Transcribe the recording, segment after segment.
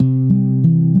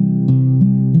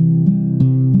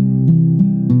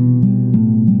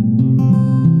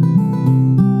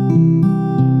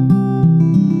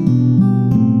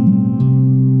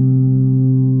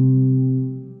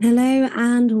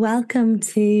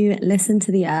to Listen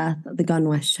to the Earth, the Gone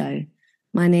West show.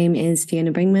 My name is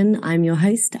Fiona Bringman. I'm your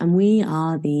host, and we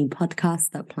are the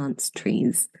podcast that plants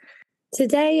trees.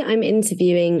 Today, I'm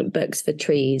interviewing Books for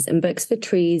Trees, and Books for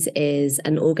Trees is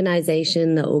an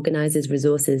organisation that organises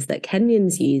resources that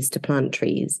Kenyans use to plant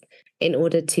trees in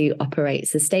order to operate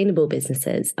sustainable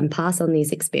businesses and pass on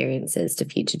these experiences to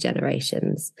future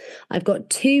generations. I've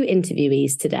got two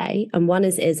interviewees today, and one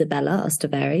is Isabella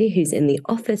Ostovary, who's in the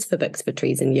office for Books for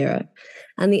Trees in Europe,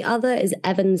 and the other is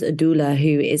Evans Odula,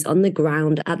 who is on the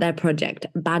ground at their project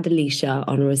Badilisha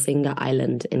on Rusinga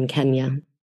Island in Kenya.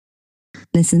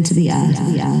 Listen to the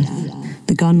Earth,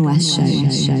 the Gone West show.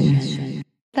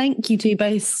 Thank you two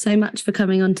both so much for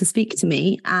coming on to speak to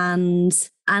me. And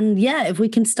yeah, if we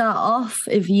can start off,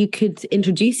 if you could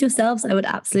introduce yourselves, I would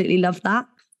absolutely love that.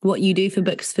 What you do for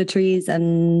Books for Trees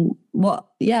and what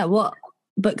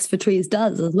Books for Trees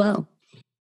does as well.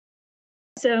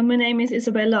 So my name is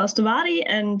Isabella Ostovary,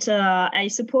 and I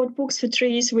support Books for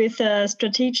Trees with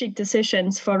strategic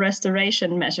decisions for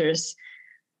restoration measures.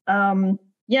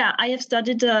 I have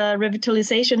studied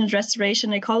revitalization and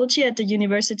restoration ecology at the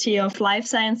University of Life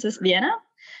Sciences, Vienna.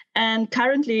 And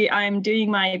currently I'm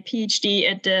doing my PhD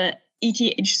at the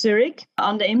ETH Zurich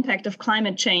on the impact of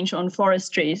climate change on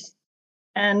forest trees.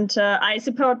 And I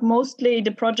support mostly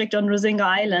the project on Rusinga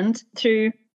Island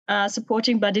through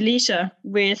supporting Badilisha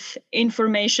with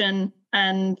information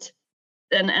and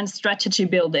strategy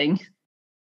building.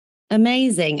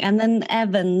 Amazing. And then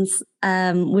Evans,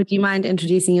 would you mind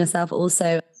introducing yourself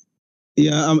also?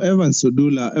 Yeah, I'm Evans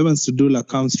Odula. Evans Odula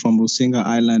comes from Rusinga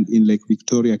Island in Lake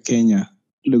Victoria, Kenya.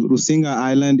 Rusinga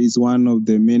Island is one of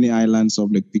the many islands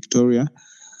of Lake Victoria.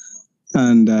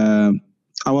 And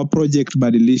our project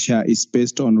Badilisha is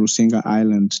based on Rusinga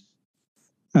Island.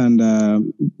 And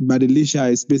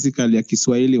Badilisha is basically a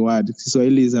Kiswahili word.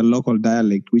 Kiswahili is a local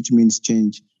dialect, which means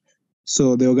change.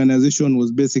 So the organization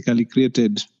was basically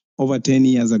created over 10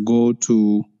 years ago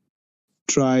to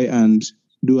try and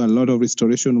do a lot of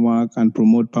restoration work and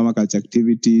promote permaculture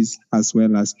activities as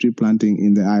well as tree planting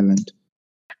in the island.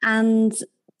 And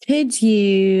could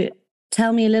you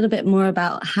tell me a little bit more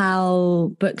about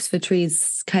how Books for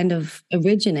Trees kind of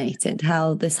originated,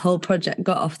 how this whole project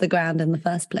got off the ground in the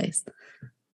first place?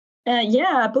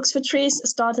 Books for Trees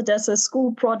started as a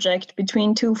school project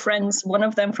between two friends, one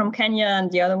of them from Kenya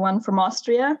and the other one from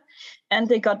Austria. And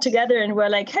they got together and were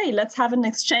like, hey, let's have an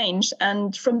exchange.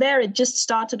 And from there, it just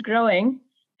started growing.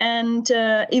 And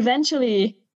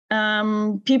eventually,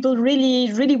 people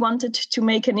really, really wanted to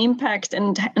make an impact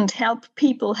and help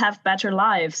people have better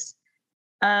lives.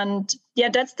 And yeah,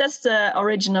 that's the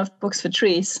origin of Books for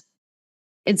Trees.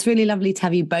 It's really lovely to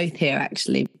have you both here,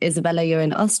 actually. Isabella, you're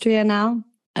in Austria now,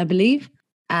 I believe.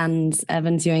 And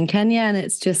Evans, you're in Kenya. And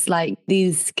it's just like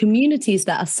these communities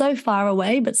that are so far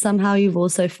away, but somehow you've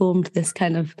also formed this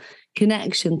kind of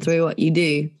connection through what you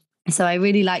do. So I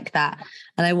really like that.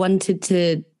 And I wanted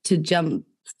to jump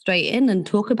straight in and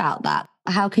talk about that.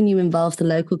 How can you involve the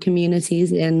local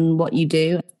communities in what you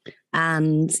do?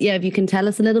 And yeah, if you can tell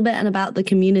us a little bit about the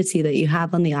community that you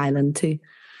have on the island too.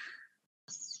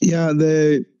 Yeah,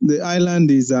 the island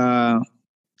is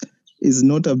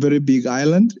not a very big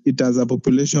island. It has a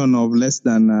population of less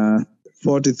than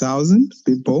 40,000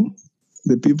 people.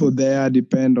 The people there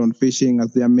depend on fishing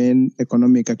as their main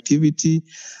economic activity.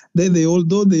 They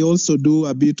also do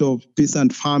a bit of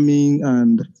peasant farming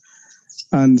and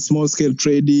small-scale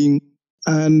trading.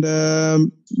 And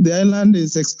the island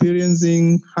is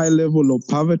experiencing high level of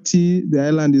poverty. The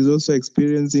island is also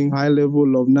experiencing high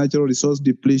level of natural resource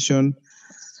depletion.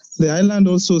 The island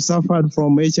also suffered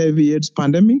from HIV/AIDS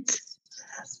pandemic,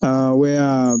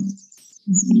 where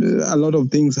a lot of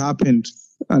things happened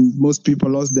and most people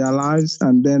lost their lives.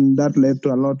 And then that led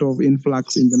to a lot of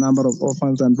influx in the number of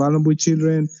orphans and vulnerable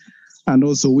children and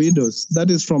also widows.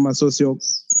 That is from a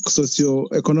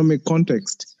socio-economic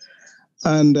context.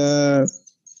 And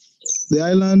the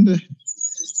island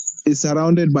is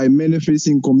surrounded by many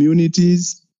fishing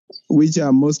communities, which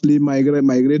are mostly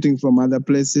migrating from other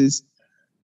places.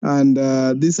 And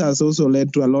this has also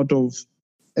led to a lot of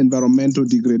environmental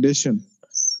degradation.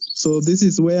 So this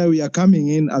is where we are coming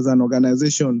in as an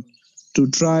organization to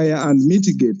try and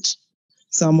mitigate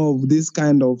some of these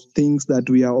kind of things that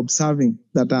we are observing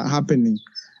that are happening.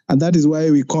 And that is why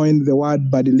we coined the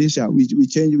word Badilisha.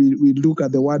 We look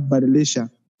at the word Badilisha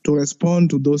to respond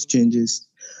to those changes.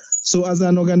 So as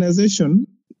an organization,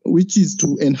 which is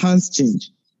to enhance change,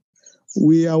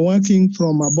 we are working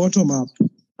from a bottom-up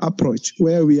approach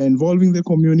where we are involving the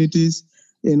communities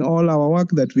in all our work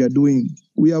that we are doing.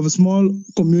 We have small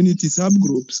community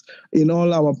subgroups in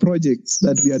all our projects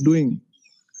that we are doing.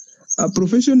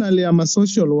 Professionally, I'm a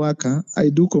social worker. I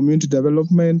do community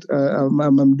development.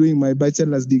 I'm doing my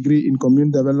bachelor's degree in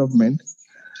community development.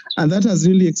 And that has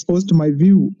really exposed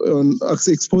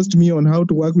me on how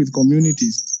to work with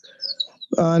communities.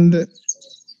 And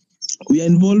we are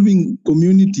involving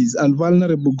communities and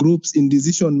vulnerable groups in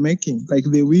decision making, like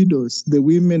the widows, the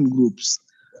women groups,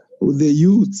 the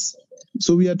youths.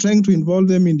 So we are trying to involve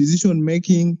them in decision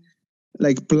making,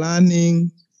 like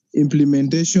planning,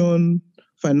 implementation,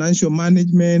 financial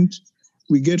management.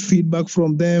 We get feedback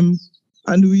from them,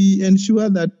 and we ensure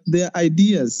that their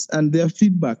ideas and their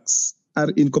feedbacks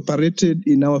are incorporated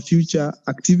in our future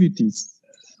activities.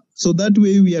 So that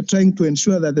way we are trying to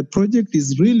ensure that the project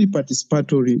is really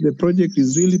participatory. The project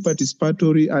is really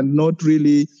participatory and not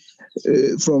really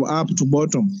from up to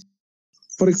bottom.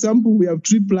 For example, we have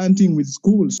tree planting with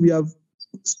schools. We have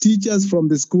teachers from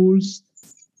the schools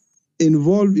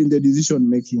involved in the decision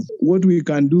making, what we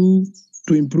can do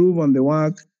to improve on the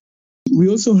work. We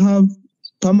also have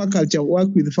permaculture work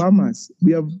with farmers.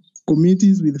 We have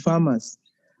committees with farmers.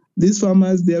 These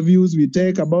farmers, their views we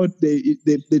take about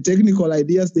the technical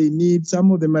ideas they need, some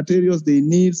of the materials they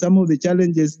need, some of the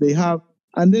challenges they have,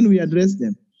 and then we address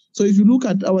them. So if you look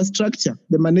at our structure,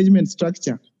 the management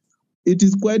structure, it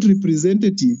is quite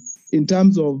representative in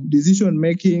terms of decision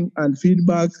making and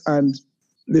feedback and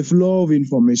the flow of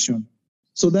information.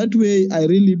 So that way, I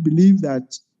really believe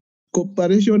that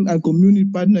cooperation and community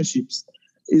partnerships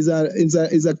is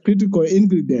a critical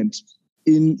ingredient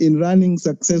in running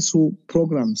successful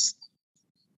programs.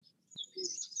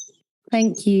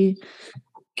 Thank you.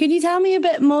 Could you tell me a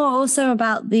bit more also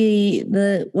about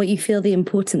the what you feel the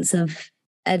importance of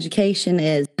education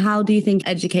is? How do you think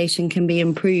education can be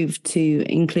improved to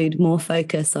include more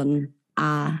focus on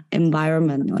our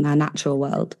environment, on our natural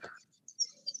world?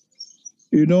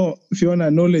 You know, Fiona,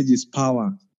 knowledge is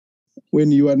power.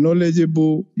 When you are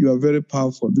knowledgeable, you are very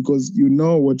powerful because you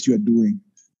know what you are doing.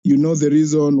 You know the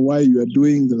reason why you are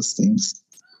doing those things.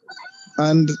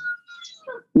 And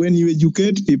when you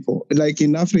educate people, like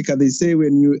in Africa, they say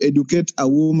when you educate a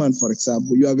woman, for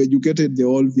example, you have educated the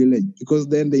whole village because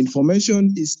then the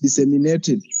information is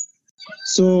disseminated.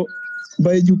 So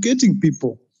by educating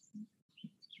people,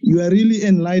 you are really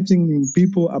enlightening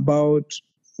people about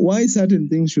why certain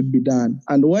things should be done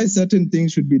and why certain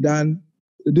things should be done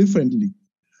differently.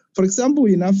 For example,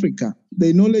 in Africa,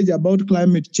 the knowledge about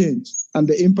climate change and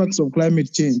the impacts of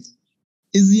climate change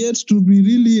is yet to be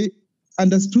really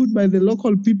understood by the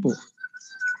local people.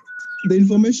 The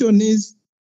information is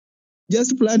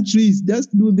just plant trees,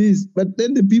 just do this, but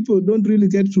then the people don't really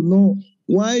get to know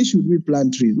why should we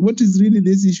plant trees? What is really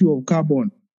this issue of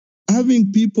carbon?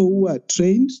 Having people who are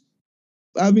trained,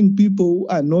 having people who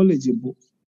are knowledgeable,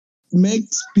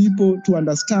 makes people to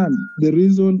understand the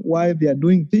reason why they are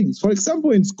doing things. For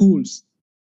example, in schools,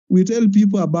 we tell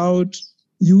people about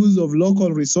use of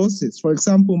local resources. For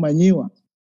example, manure,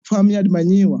 farmyard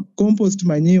manure, compost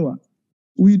manure.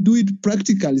 We do it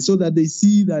practically so that they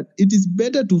see that it is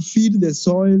better to feed the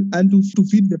soil and to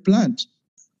feed the plant.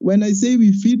 When I say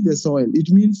we feed the soil,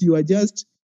 it means you are just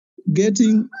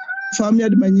getting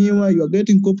farmyard manure, you are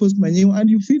getting compost manure, and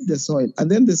you feed the soil. And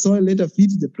then the soil later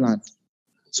feeds the plant.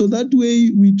 So that way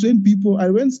we train people,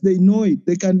 and once they know it,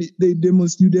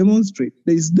 you demonstrate.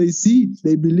 They see it,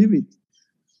 they believe it,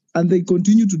 and they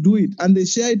continue to do it, and they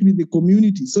share it with the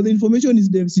community. So the information is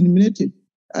disseminated.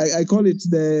 I call it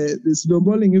the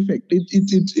snowballing effect.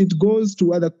 It goes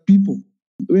to other people.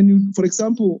 When you, for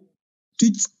example,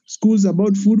 teach schools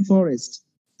about food forest,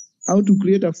 how to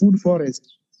create a food forest,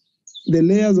 the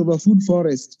layers of a food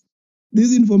forest,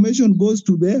 this information goes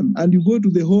to them, and you go to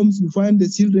the homes, you find the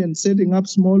children setting up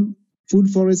small food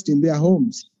forests in their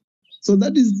homes. So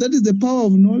that is the power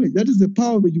of knowledge. That is the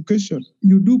power of education.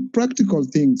 You do practical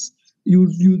things. You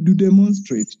do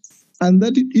demonstrate. And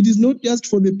that it is not just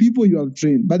for the people you have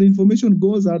trained, but the information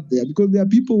goes out there because there are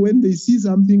people, when they see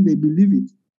something, they believe it.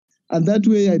 And that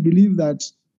way, I believe that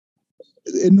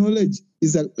knowledge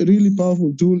is a really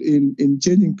powerful tool in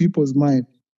changing people's mind.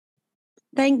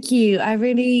 Thank you. I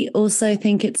really also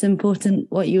think it's important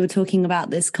what you were talking about,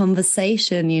 this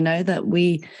conversation, that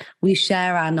we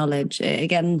share our knowledge. It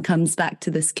again comes back to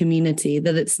this community,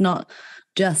 that it's not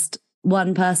just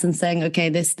one person saying, okay,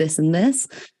 this, and this,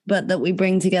 but that we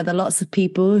bring together lots of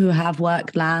people who have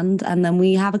worked land, and then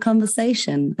we have a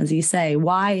conversation, as you say,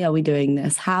 why are we doing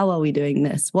this? How are we doing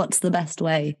this? What's the best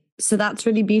way? So that's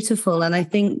really beautiful. And I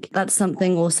think that's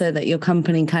something also that your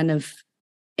company kind of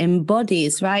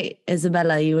embodies, right?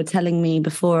 Isabella, you were telling me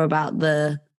before about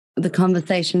the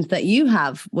conversations that you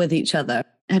have with each other.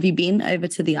 Have you been over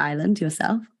to the island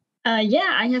yourself?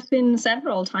 Yeah, I have been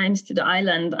several times to the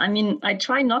island. I mean, I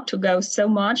try not to go so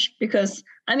much because,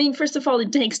 I mean, first of all,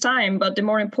 it takes time. But the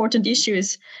more important issue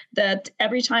is that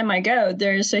every time I go,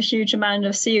 there's a huge amount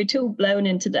of CO2 blown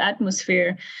into the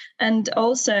atmosphere. And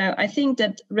also, I think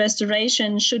that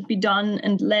restoration should be done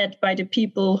and led by the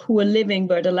people who are living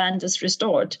where the land is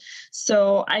restored.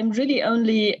 So I'm really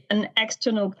only an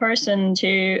external person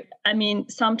to, I mean,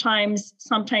 sometimes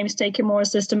take a more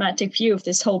systematic view of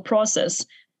this whole process.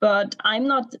 But I'm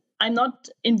not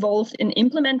involved in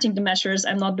implementing the measures.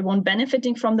 I'm not the one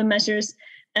benefiting from the measures.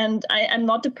 And I am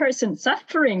not the person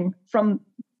suffering from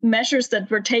measures that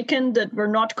were taken that were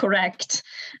not correct.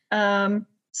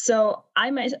 So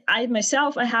I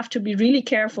myself, I have to be really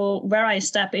careful where I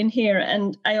step in here.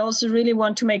 And I also really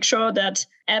want to make sure that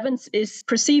Evans is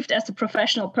perceived as a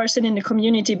professional person in the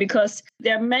community, because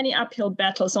there are many uphill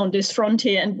battles on this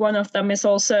frontier. And one of them is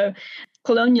also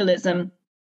colonialism.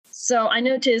 So I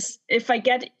notice if I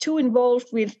get too involved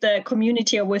with the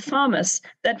community or with farmers,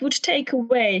 that would take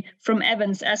away from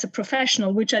Evans as a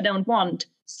professional, which I don't want.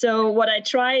 So what I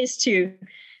try is to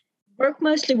work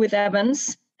mostly with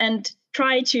Evans and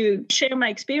try to share my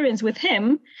experience with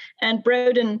him and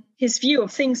broaden his view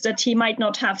of things that he might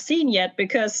not have seen yet,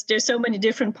 because there's so many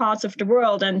different parts of the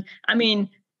world. And I mean,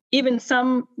 even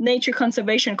some nature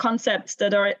conservation concepts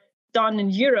that are done in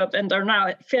Europe and are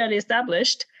now fairly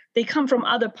established, they come from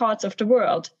other parts of the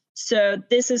world. So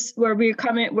this is where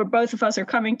where both of us are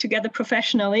coming together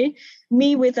professionally,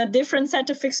 me with a different set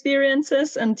of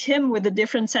experiences and him with a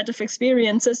different set of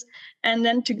experiences. And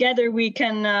then together we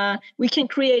can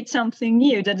create something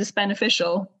new that is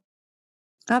beneficial.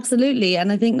 Absolutely.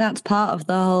 And I think that's part of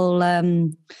the whole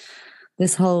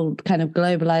this whole kind of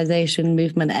globalization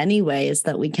movement anyway, is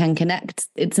that we can connect.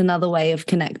 It's another way of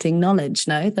connecting knowledge,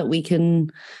 no? That we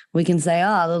can say,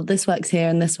 well, this works here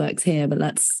and this works here, but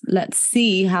let's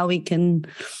see how we can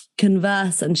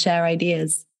converse and share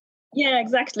ideas. Yeah,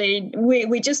 exactly.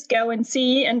 We just go and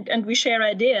see and we share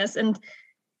ideas. And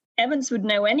Evans would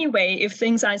know anyway if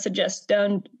things I suggest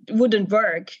wouldn't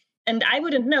work. And I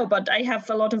wouldn't know, but I have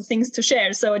a lot of things to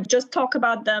share. So just talk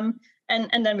about them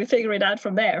and then we figure it out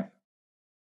from there.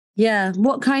 Yeah.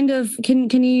 What kind of,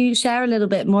 can you share a little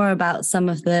bit more about some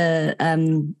of the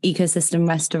ecosystem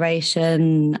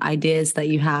restoration ideas that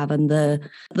you have and the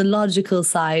logical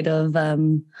side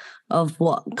of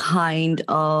what kind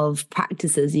of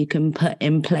practices you can put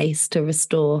in place to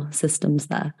restore systems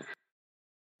there?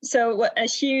 So a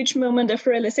huge moment of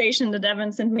realization that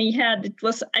Evans and me had,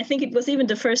 I think it was even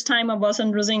the first time I was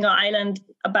on Rusinga Island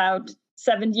about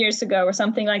 7 years ago or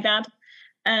something like that.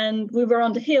 And we were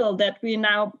on the hill that we're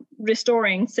now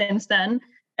restoring since then.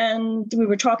 And we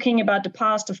were talking about the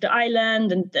past of the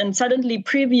island, and suddenly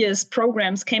previous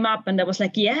programs came up, and I was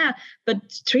like, yeah, but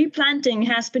tree planting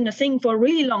has been a thing for a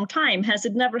really long time. Has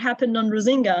it never happened on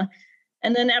Rusinga?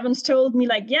 And then Evans told me,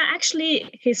 like, yeah, actually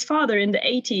his father in the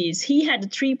 80s, he had a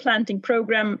tree planting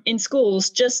program in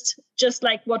schools, just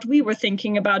like what we were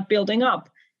thinking about building up.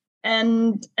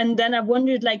 And then I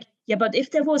wondered, like, yeah, but if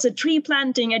there was a tree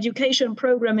planting education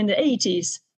program in the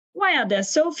 80s, why are there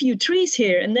so few trees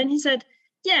here? And then he said,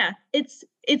 yeah, it's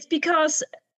because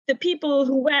the people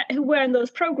who were in those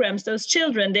programs, those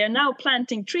children, they're now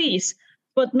planting trees,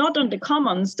 but not on the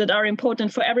commons that are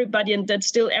important for everybody and that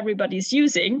still everybody's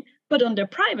using, but on their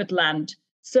private land.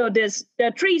 So there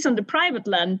are trees on the private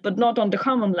land, but not on the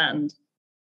common land.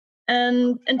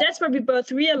 And that's where we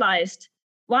both realized,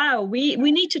 wow, we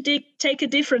need to take a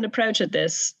different approach at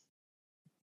this.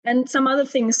 And some other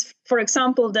things, for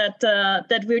example,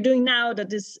 that we're doing now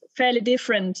that is fairly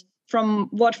different from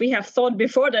what we have thought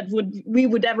before that we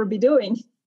would ever be doing,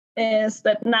 is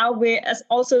that now we're, as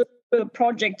also a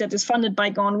project that is funded by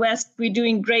Gone West, we're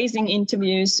doing grazing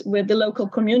interviews with the local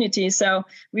community. So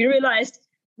we realized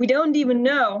we don't even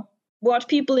know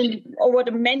what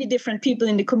many different people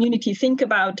in the community think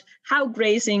about how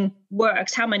grazing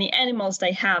works, how many animals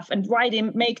they have, and why they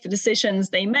make the decisions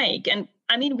they make. And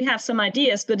I mean, we have some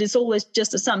ideas, but it's always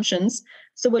just assumptions.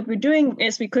 So what we're doing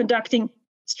is we're conducting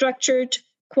structured,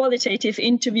 qualitative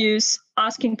interviews,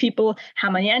 asking people, how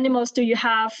many animals do you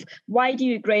have? Why do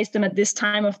you graze them at this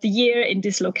time of the year in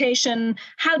this location?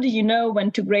 How do you know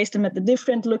when to graze them at the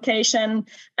different location?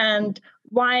 And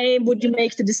why would you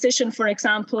make the decision, for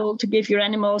example, to give your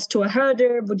animals to a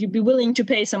herder? Would you be willing to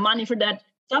pay some money for that?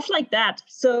 Stuff like that.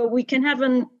 So we can have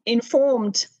an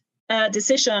informed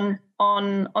decision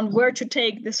on where to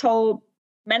take this whole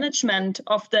management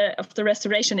of the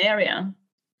restoration area.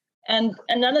 And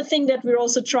another thing that we're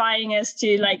also trying is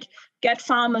to get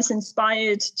farmers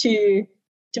inspired to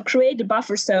create a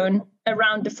buffer zone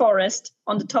around the forest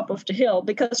on the top of the hill,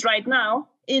 because right now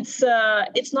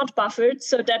it's not buffered.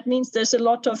 So that means there's a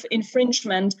lot of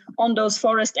infringement on those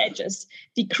forest edges,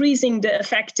 decreasing the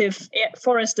effective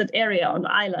forested area on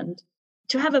the island.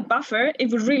 To have a buffer,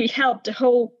 it would really help the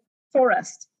whole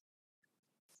forest.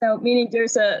 So meaning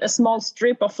there's a small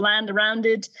strip of land around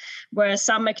it where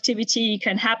some activity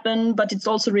can happen, but it's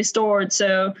also restored.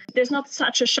 So there's not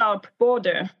such a sharp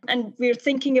border. And we're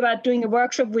thinking about doing a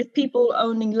workshop with people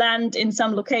owning land in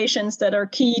some locations that are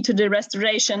key to the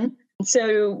restoration.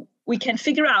 So we can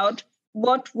figure out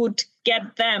what would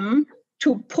get them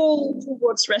to pull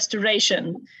towards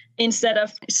restoration instead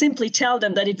of simply tell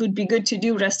them that it would be good to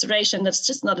do restoration. That's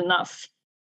just not enough.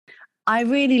 I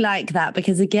really like that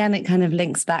because, again, it kind of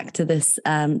links back to this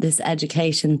this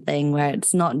education thing where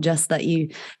it's not just that you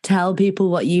tell people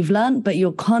what you've learned, but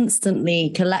you're constantly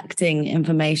collecting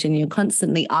information. You're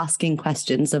constantly asking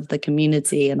questions of the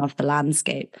community and of the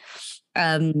landscape.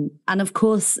 And of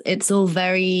course, it's all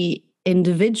very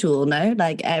individual, no?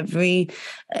 Like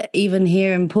even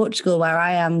here in Portugal, where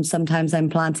I am, sometimes I'm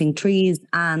planting trees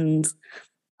and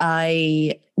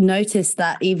I noticed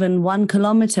that even 1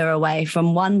 kilometer away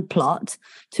from one plot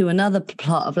to another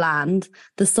plot of land,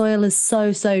 the soil is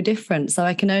so different. So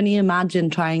I can only imagine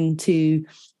trying to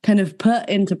kind of put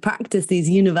into practice these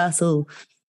universal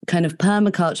kind of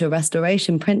permaculture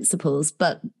restoration principles,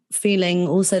 but feeling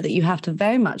also that you have to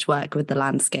very much work with the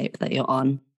landscape that you're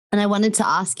on. And I wanted to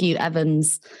ask you,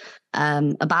 Evans,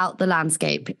 about the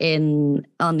landscape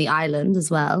on the island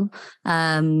as well.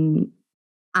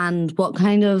 And what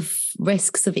kind of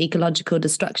risks of ecological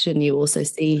destruction you also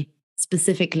see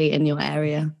specifically in your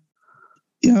area?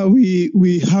 Yeah,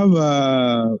 we have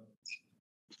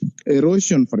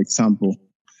erosion, for example,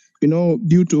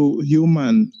 due to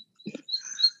human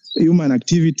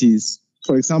activities.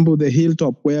 For example, the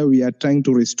hilltop where we are trying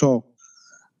to restore,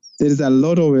 there is a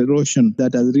lot of erosion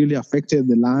that has really affected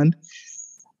the land,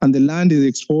 and the land is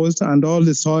exposed and all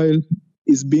the soil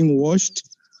is being washed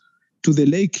to the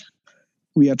lake.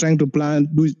 We are trying to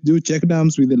do check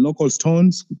dams with the local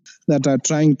stones that are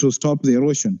trying to stop the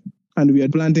erosion. And we are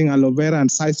planting aloe vera and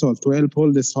sisal to help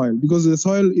hold the soil because the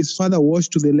soil is further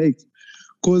washed to the lake,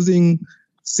 causing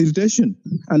siltation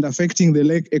and affecting the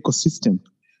lake ecosystem.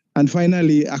 And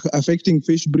finally, affecting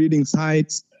fish breeding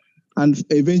sites and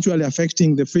eventually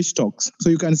affecting the fish stocks. So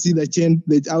you can see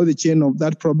how the chain of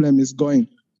that problem is going.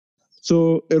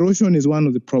 So erosion is one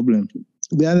of the problems.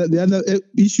 The other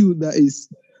issue that is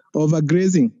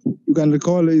overgrazing. You can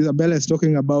recall Isabella is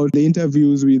talking about the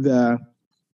interviews with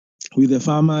the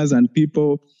farmers and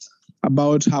people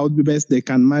about how the best they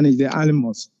can manage their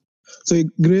animals. So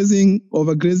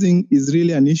overgrazing is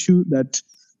really an issue that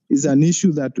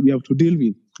we have to deal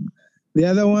with. The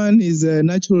other one is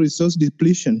natural resource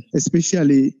depletion,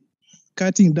 especially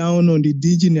cutting down on the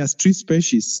indigenous tree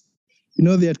species.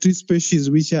 There are tree species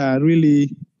which are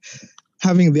really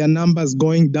having their numbers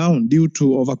going down due to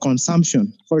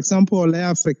overconsumption. For example, Olea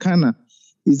africana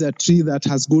is a tree that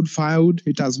has good firewood.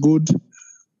 It is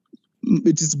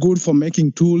good for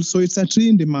making tools. So it's a tree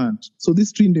in demand. So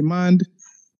this tree in demand,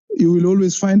 you will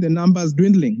always find the numbers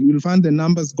dwindling. You will find the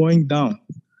numbers going down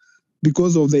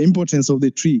because of the importance of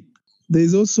the tree. There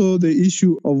is also the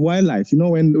issue of wildlife.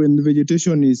 When the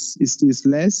vegetation is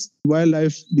less,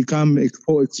 wildlife become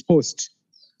exposed.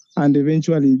 And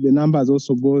eventually the numbers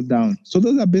also go down. So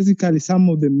those are basically some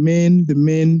of the main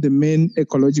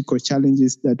ecological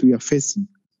challenges that we are facing.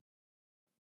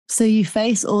 So you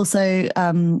face also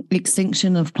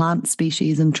extinction of plant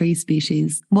species and tree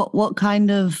species. What kind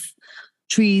of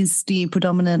trees do you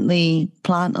predominantly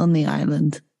plant on the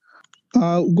island?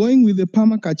 Going with the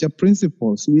permaculture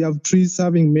principles, we have trees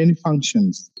serving many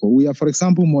functions. We have, for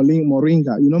example,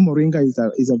 moringa. Moringa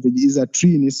is a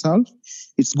tree in itself.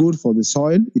 It's good for the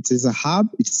soil. It is a herb.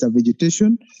 It's a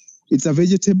vegetation. It's a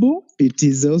vegetable. It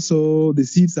is also, the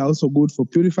seeds are also good for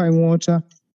purifying water.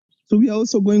 So we are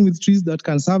also going with trees that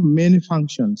can serve many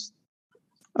functions.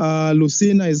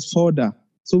 Lucina is fodder.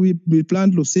 So we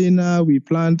plant Lucina, we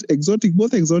plant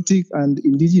both exotic and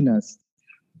indigenous.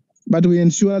 But we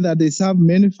ensure that they serve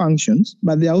many functions,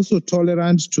 but they are also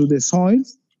tolerant to the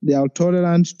soils. They are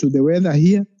tolerant to the weather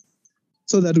here,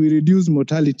 so that we reduce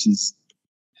mortalities.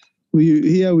 I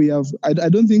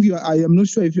don't think I am not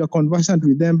sure if you are conversant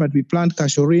with them, but we plant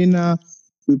casuarina,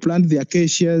 we plant the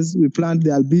acacias, we plant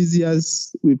the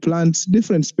albizias, we plant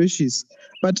different species.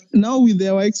 But now with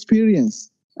our experience,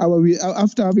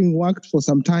 after having worked for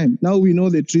some time, now we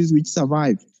know the trees which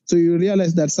survive. So you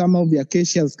realize that some of the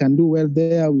acacias can do well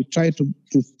there. We try to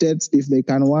test if they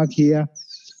can work here.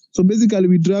 So basically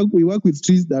we work with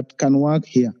trees that can work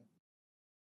here.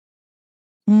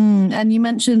 And you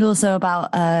mentioned also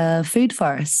about food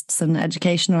forests and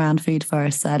education around food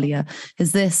forests earlier.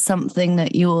 Is this something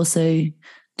that you also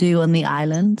do on the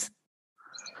island?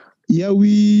 Yeah,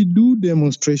 we do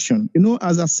demonstration.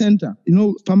 As a center,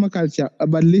 permaculture,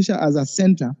 Badilisha as a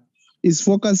center is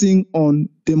focusing on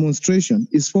demonstration,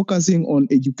 is focusing on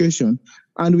education.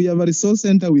 And we have a resource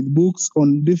center with books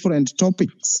on different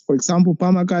topics. For example,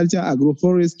 permaculture,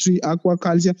 agroforestry,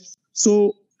 aquaculture.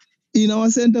 So in our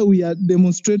center, we are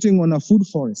demonstrating on a food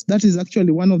forest. That is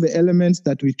actually one of the elements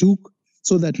that we took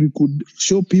so that we could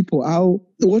show people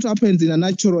what happens in a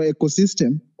natural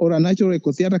ecosystem or a natural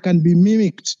ecotheater can be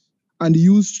mimicked and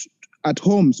used at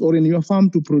homes or in your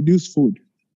farm to produce food.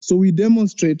 So we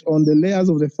demonstrate on the layers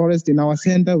of the forest in our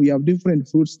center. We have different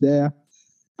fruits there.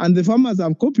 And the farmers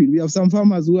have copied. We have some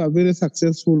farmers who are very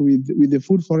successful with the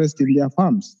food forest in their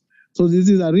farms. So this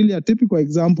is really a typical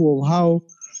example of how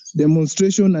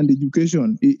demonstration and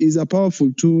education is a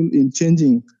powerful tool in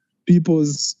changing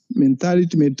people's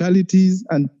mentalities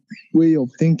and way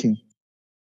of thinking.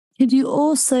 Could you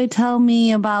also tell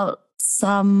me about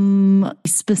some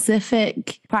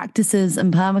specific practices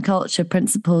and permaculture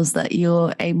principles that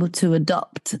you're able to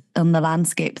adopt on the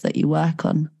landscape that you work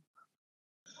on?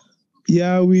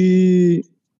 Yeah, we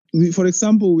for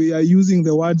example, we are using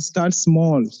the word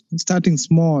starting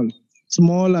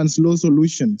small and slow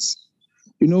solutions.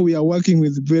 We are working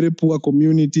with very poor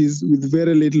communities with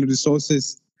very little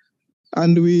resources,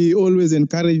 and we always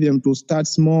encourage them to start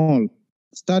small.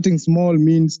 Starting small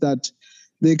means that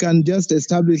they can just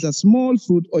establish a small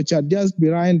fruit orchard just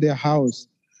behind their house,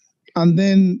 and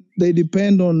then they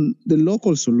depend on the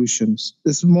local solutions,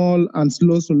 the small and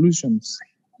slow solutions,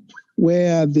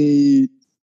 where they,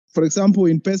 for example,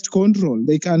 in pest control,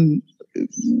 they can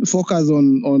focus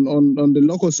on the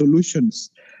local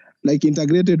solutions, like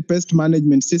integrated pest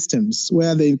management systems,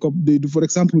 where they for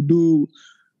example, do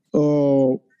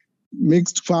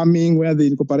mixed farming, where they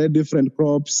incorporate different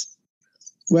crops,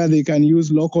 where they can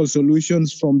use local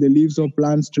solutions from the leaves of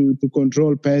plants to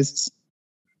control pests.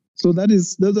 So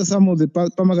those are some of the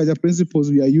permaculture principles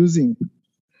we are using.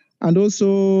 And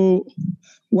also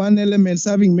one element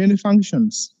serving many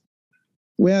functions,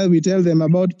 where we tell them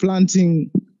about planting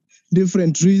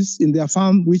different trees in their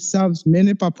farm, which serves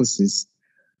many purposes.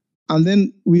 And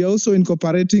then we are also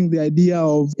incorporating the idea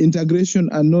of integration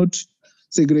and not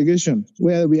segregation,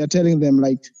 where we are telling them,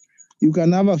 like, you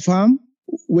can have a farm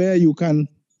where you can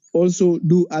also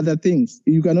do other things.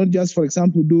 You cannot just, for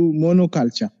example, do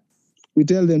monoculture. We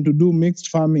tell them to do mixed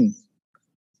farming.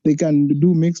 They can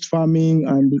do mixed farming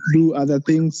and do other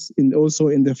things also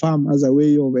in the farm as a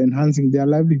way of enhancing their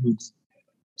livelihoods.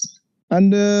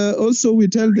 And also we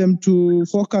tell them to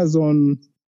focus on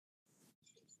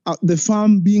the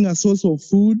farm being a source of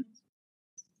food,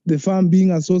 the farm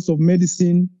being a source of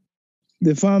medicine,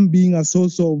 the farm being a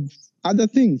source of other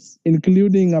things,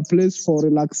 including a place for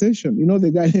relaxation.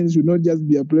 The garden should not just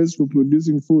be a place for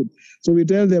producing food. So we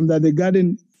tell them that the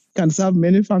garden can serve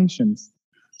many functions.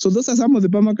 So those are some of the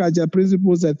permaculture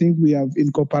principles I think we have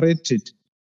incorporated.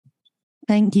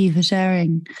 Thank you for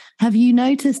sharing. Have you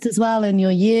noticed as well in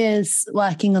your years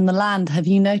working on the land, have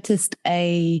you noticed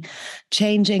a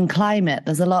changing climate?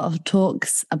 There's a lot of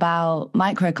talks about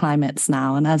microclimates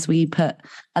now. And as we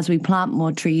plant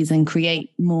more trees and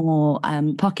create more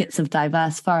pockets of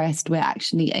diverse forest, we're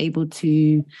actually able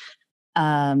to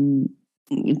fight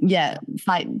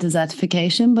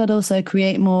desertification, but also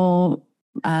create more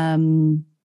kind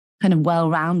of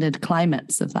well-rounded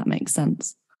climates, if that makes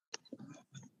sense.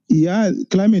 Yeah,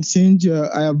 climate change,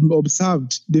 I have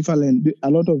observed a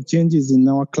lot of changes in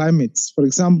our climates. For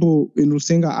example, in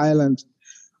Rusinga Island,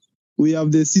 we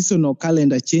have the seasonal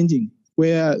calendar changing,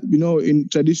 where,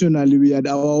 traditionally we had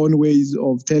our own ways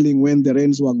of telling when the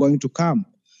rains were going to come.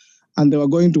 And they were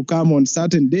going to come on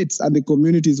certain dates, and the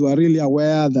communities were really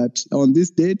aware that on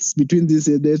these dates, between this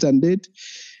date and date,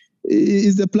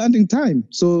 is the planting time.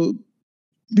 So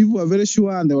people were very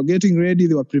sure, and they were getting ready,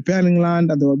 they were preparing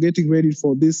land, and they were getting ready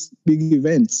for these big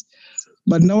events.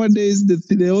 But nowadays,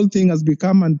 the whole thing has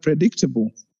become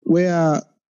unpredictable, where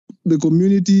the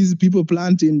communities, people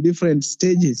plant in different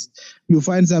stages. You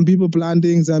find some people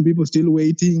planting, some people still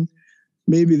waiting.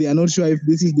 Maybe they are not sure if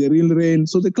this is the real rain.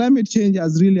 So the climate change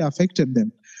has really affected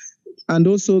them. And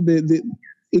also,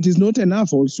 it is not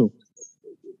enough also.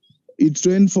 It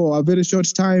rains for a very short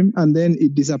time, and then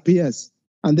it disappears.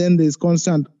 And then there's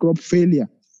constant crop failure.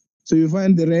 So you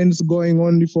find the rains going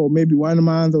only for maybe 1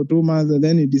 month or 2 months, and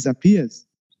then it disappears.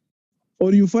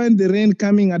 Or you find the rain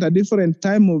coming at a different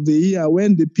time of the year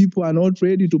when the people are not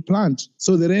ready to plant.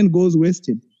 So the rain goes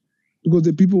wasted because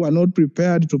the people are not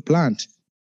prepared to plant.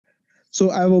 So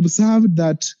I've observed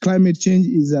that climate change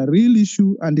is a real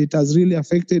issue, and it has really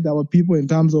affected our people in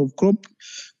terms of crop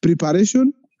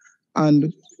preparation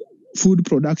and food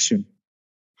production.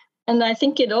 And I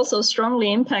think it also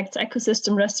strongly impacts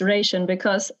ecosystem restoration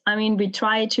because, I mean, we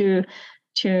try to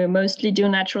mostly do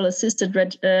natural assisted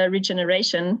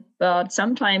regeneration, but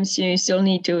sometimes you still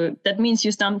need to, that means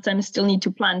you sometimes still need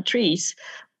to plant trees.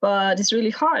 But it's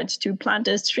really hard to plant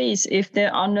those trees if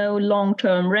there are no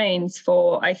long-term rains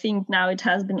for, I think now it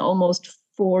has been almost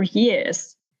 4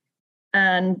 years.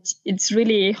 And it's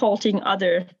really halting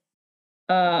other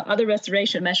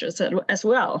restoration measures as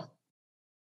well.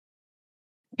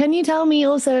 Can you tell me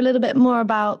also a little bit more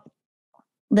about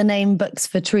the name Books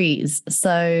for Trees?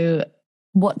 So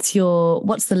what's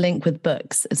the link with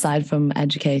books aside from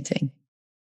educating?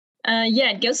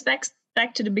 It goes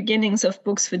back to the beginnings of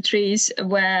Books for Trees,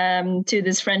 where to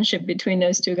this friendship between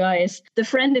those two guys. The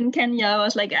friend in Kenya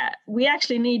was like, we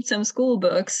actually need some school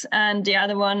books. And the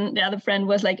other friend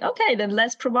was like, okay, then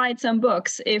let's provide some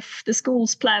books if the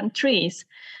schools plant trees.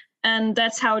 And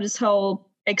that's how this whole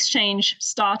exchange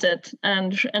started.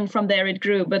 And from there it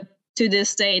grew. But to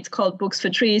this day, it's called Books for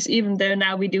Trees, even though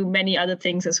now we do many other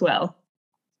things as well.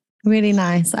 Really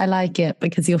nice. I like it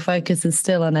because your focus is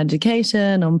still on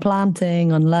education, on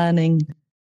planting, on learning.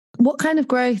 What kind of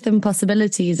growth and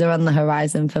possibilities are on the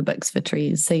horizon for Books for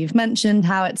Trees? So you've mentioned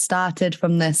how it started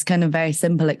from this kind of very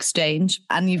simple exchange,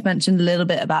 and you've mentioned a little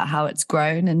bit about how it's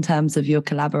grown in terms of your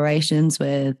collaborations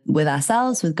with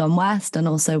ourselves, with Gone West, and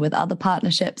also with other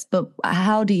partnerships. But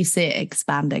how do you see it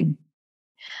expanding?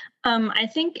 I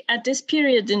think at this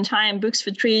period in time, Books for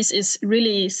Trees is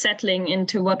really settling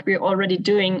into what we're already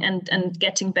doing and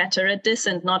getting better at this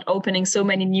and not opening so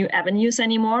many new avenues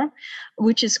anymore,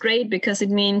 which is great because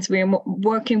it means we're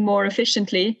working more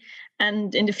efficiently.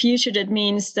 And in the future, that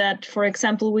means that, for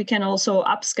example, we can also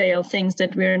upscale things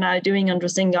that we're now doing on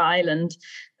Rusinga Island.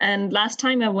 And last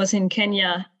time I was in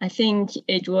Kenya, I think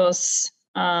it was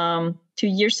 2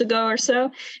 years ago or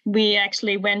so, we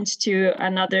actually went to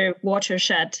another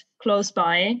watershed close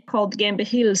by called Gembe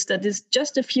Hills that is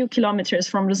just a few kilometers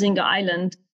from Rusinga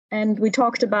Island. And we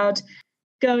talked about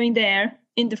going there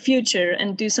in the future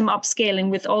and do some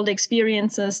upscaling with all the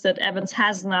experiences that Evans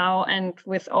has now and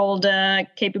with all the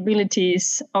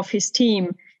capabilities of his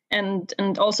team and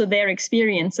also their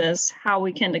experiences, how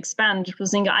we can expand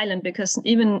Rusinga Island, because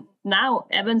even now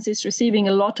Evans is receiving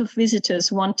a lot of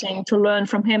visitors wanting to learn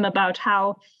from him about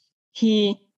how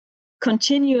he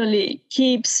continually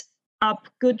keeps up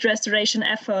good restoration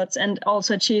efforts and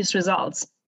also achieves results.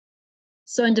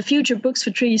 So in the future, Books for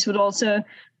Trees would also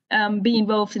be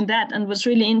involved in that. And what's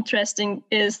really interesting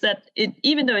is that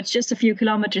even though it's just a few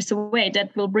kilometers away,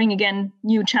 that will bring again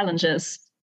new challenges.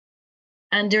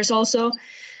 And there's also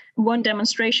one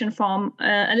demonstration farm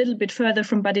a little bit further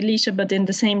from Badilisha, but in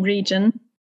the same region.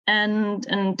 And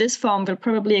this farm will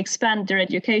probably expand their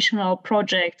educational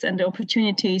projects and the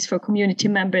opportunities for community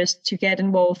members to get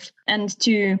involved and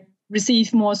to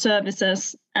receive more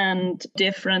services and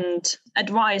different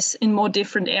advice in more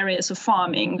different areas of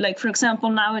farming. Like, for example,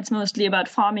 now it's mostly about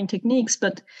farming techniques,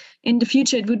 but in the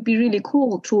future, it would be really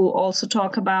cool to also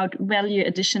talk about value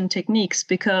addition techniques,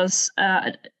 because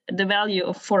the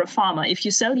value for a farmer, if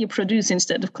you sell your produce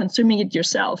instead of consuming it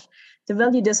yourself, the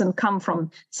value doesn't come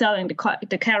from selling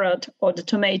the carrot or the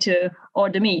tomato or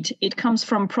the meat. It comes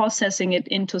from processing it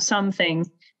into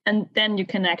something. And then you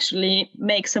can actually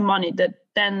make some money that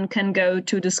then can go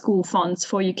to the school funds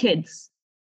for your kids.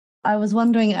 I was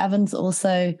wondering, Evans,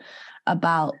 also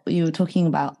about, you were talking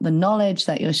about the knowledge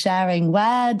that you're sharing.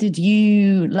 Where did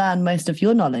you learn most of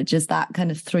your knowledge? Is that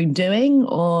kind of through doing,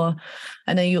 or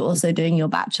I know you're also doing your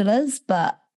bachelor's,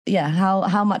 but yeah,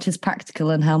 how much is practical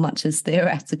and how much is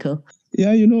theoretical?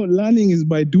 Yeah, learning is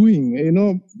by doing.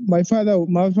 My father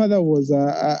was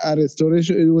a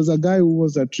restoration. It was a guy who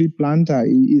was a tree planter.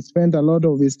 He spent a lot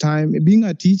of his time being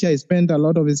a teacher. He spent a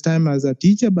lot of his time as a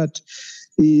teacher, but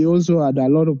he also had a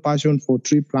lot of passion for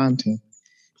tree planting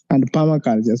and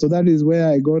permaculture. So that is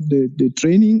where I got the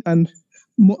training, and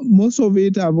most of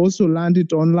it I've also learned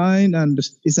it online. And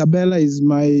Isabella is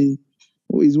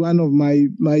one of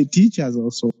my teachers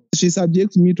also. She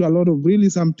subjects me to a lot of really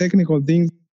some technical things.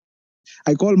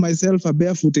 I call myself a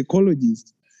barefoot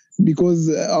ecologist because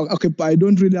I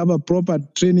don't really have a proper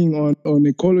training on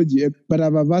ecology, but I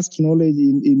have a vast knowledge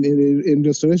in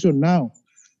restoration now.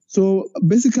 So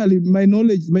basically,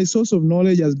 my source of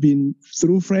knowledge has been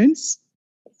through friends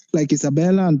like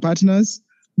Isabella and partners.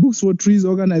 Books for Trees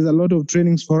organize a lot of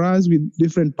trainings for us with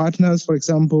different partners. For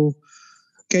example,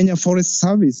 Kenya Forest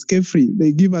Service, KEFRI,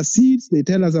 they give us seeds. They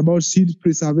tell us about seed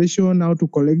preservation, how to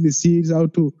collect the seeds, how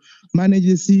to manage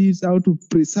the seeds, how to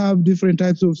preserve different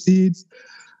types of seeds.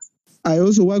 I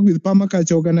also work with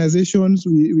permaculture organizations.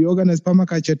 We organize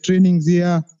permaculture trainings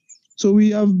here. So we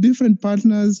have different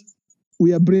partners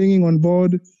we are bringing on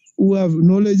board who are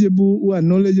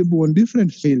knowledgeable on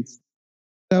different fields.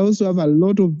 I also have a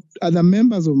lot of other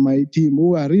members of my team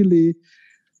who are really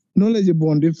knowledgeable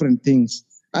on different things,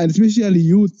 and especially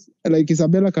youth. Like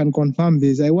Isabella can confirm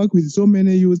this. I work with so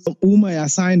many youth whom I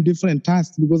assign different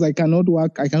tasks because I cannot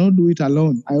do it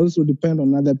alone. I also depend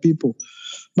on other people.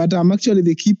 But I'm actually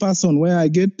the key person where I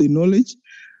get the knowledge,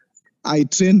 I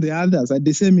train the others, I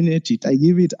disseminate it, I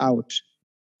give it out.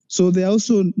 So they're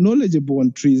also knowledgeable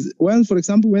on trees. For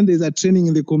example, when there's a training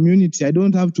in the community, I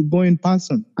don't have to go in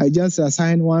person. I just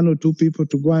assign 1 or 2 people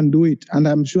to go and do it. And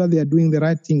I'm sure they are doing the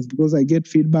right things because I get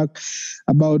feedback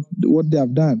about what they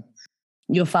have done.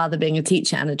 Your father being a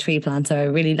teacher and a tree planter, I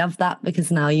really love that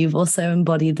because now you've also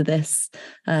embodied this,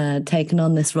 taken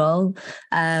on this role.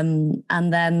 And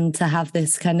then to have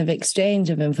this kind of exchange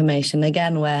of information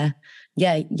again, where,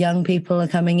 young people are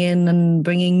coming in and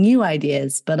bringing new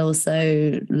ideas, but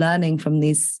also learning from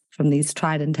these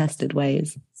tried and tested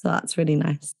ways. So that's really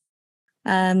nice.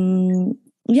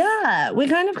 We're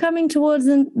kind of coming towards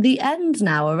the end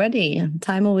now already.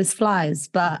 Time always flies.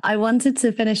 But I wanted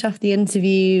to finish off the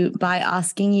interview by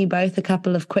asking you both a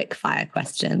couple of quick fire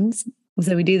questions.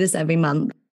 So we do this every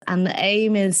month. And the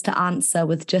aim is to answer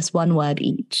with just one word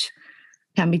each.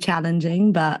 Can be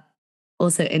challenging, but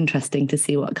also interesting to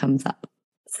see what comes up.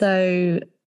 So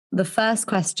the first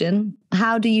question,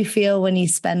 how do you feel when you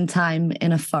spend time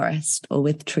in a forest or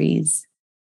with trees?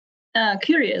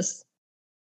 Curious.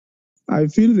 I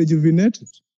feel rejuvenated.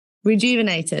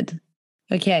 Rejuvenated.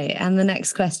 Okay. And the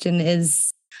next question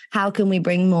is, how can we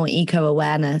bring more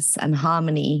eco-awareness and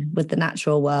harmony with the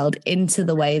natural world into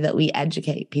the way that we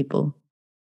educate people?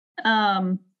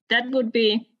 That would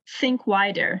be think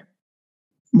wider.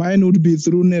 Mine would be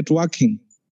through networking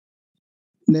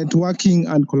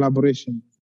and collaboration.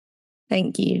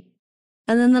 Thank you.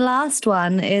 And then the last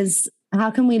one is,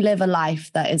 how can we live a life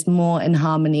that is more in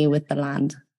harmony with the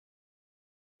land?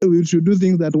 We should do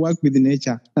things that work with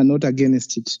nature and not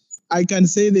against it. I can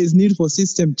say there's need for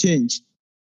system changes.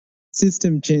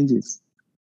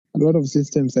 A lot of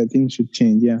systems, I think, should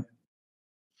change, Yeah,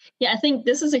 I think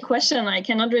this is a question I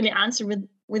cannot really answer with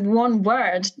one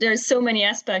word. There's so many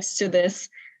aspects to this.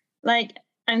 Like,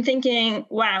 I'm thinking,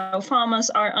 wow, farmers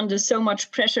are under so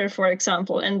much pressure, for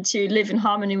example, and to live in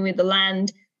harmony with the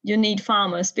land, you need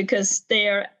farmers because they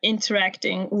are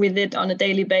interacting with it on a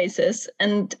daily basis.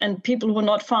 And people who are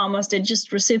not farmers, they're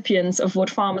just recipients of what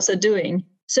farmers are doing.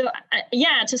 So,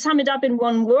 to sum it up in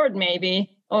one word,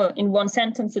 maybe, or in one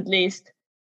sentence at least,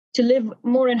 to live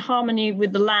more in harmony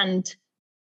with the land,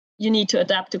 you need to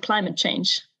adapt to climate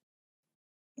change.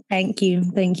 Thank you.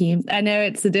 I know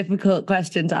it's a difficult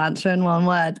question to answer in one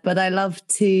word, but I love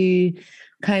to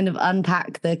kind of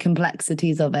unpack the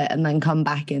complexities of it and then come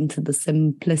back into the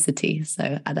simplicity.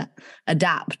 So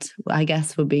adapt, I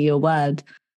guess, would be your word.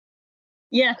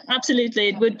 Yeah, absolutely.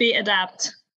 It would be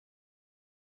adapt.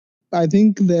 I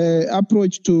think the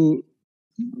approach to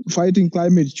fighting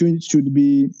climate change should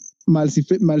be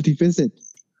multifaceted,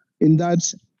 in that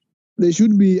there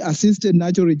should be assisted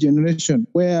natural regeneration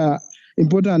where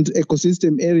important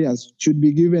ecosystem areas should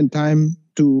be given time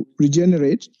to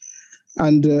regenerate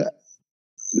and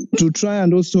to try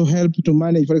and also help to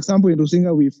manage. For example, in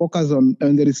Rusinga, we focus on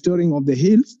the restoring of the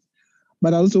hills,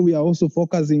 but also we are also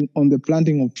focusing on the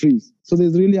planting of trees. So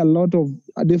there's really a lot of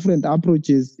different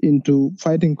approaches into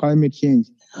fighting climate change.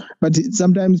 But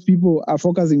sometimes people are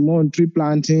focusing more on tree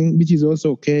planting, which is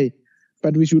also okay.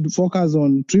 But we should focus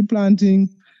on tree planting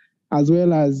as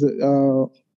well as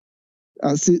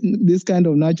this kind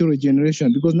of natural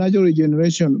regeneration, because natural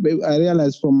regeneration, I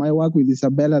realized from my work with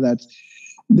Isabella that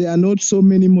there are not so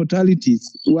many mortalities.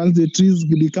 Once the trees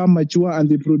become mature and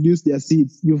they produce their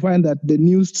seeds, you find that the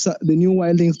new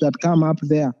wildlings that come up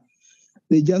there,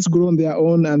 they just grow on their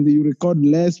own and you record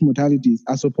less mortalities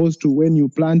as opposed to when you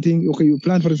plant,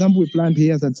 for example, we plant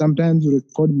here and sometimes you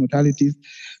record mortalities.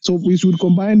 So we should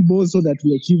combine both so that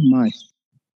we achieve much.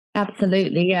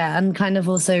 Absolutely, yeah. And kind of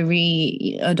also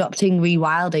adopting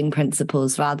rewilding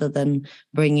principles rather than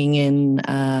bringing in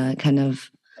kind of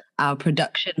our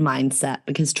production mindset,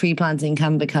 because tree planting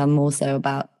can become also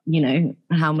about,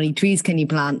 how many trees can you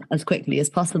plant as quickly as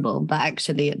possible, but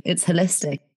actually it's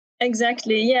holistic.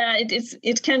 Exactly. Yeah,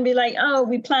 it can be like,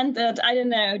 we planted,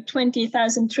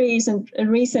 20,000 trees. And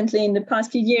recently in the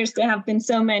past few years, there have been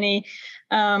so many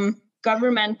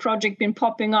government projects been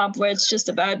popping up where it's just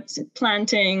about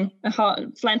planting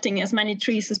as many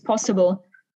trees as possible.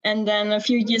 And then a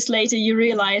few years later, you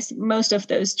realize most of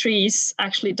those trees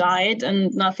actually died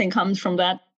and nothing comes from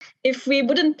that. If we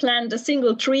wouldn't plant a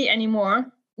single tree anymore,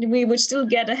 we would still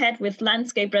get ahead with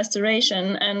landscape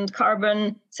restoration and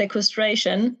carbon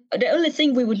sequestration. The only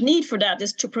thing we would need for that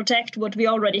is to protect what we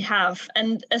already have.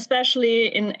 And especially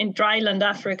in dryland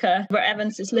Africa, where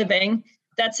Evans is living,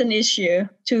 that's an issue,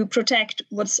 to protect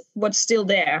what's still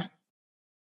there.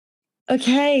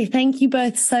 Okay, thank you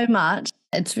both so much.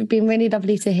 It's been really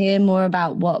lovely to hear more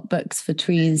about what Books for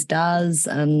Trees does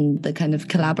and the kind of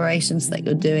collaborations that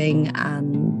you're doing.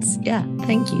 And yeah,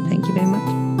 thank you. Thank you very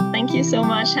much. Thank you so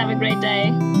much. Have a great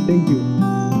day. Thank you.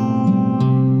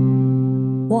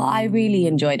 What I really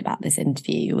enjoyed about this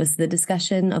interview was the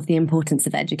discussion of the importance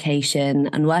of education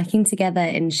and working together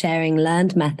in sharing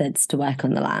learned methods to work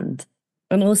on the land.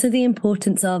 And also the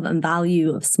importance of and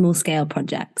value of small-scale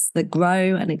projects that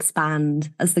grow and expand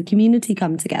as the community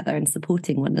come together and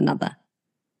supporting one another.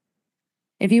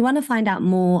 If you want to find out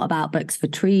more about Books for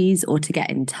Trees or to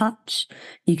get in touch,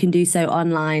 you can do so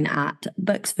online at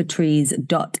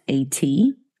booksfortrees.at.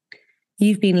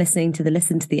 You've been listening to the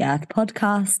Listen to the Earth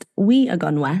podcast. We are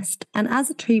Gone West, and as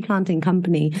a tree planting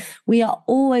company, we are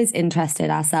always interested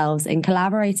ourselves in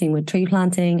collaborating with tree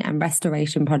planting and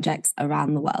restoration projects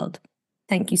around the world.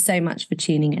 Thank you so much for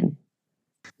tuning in.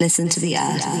 Listen to the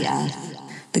Earth,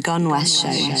 the Gone West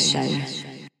show.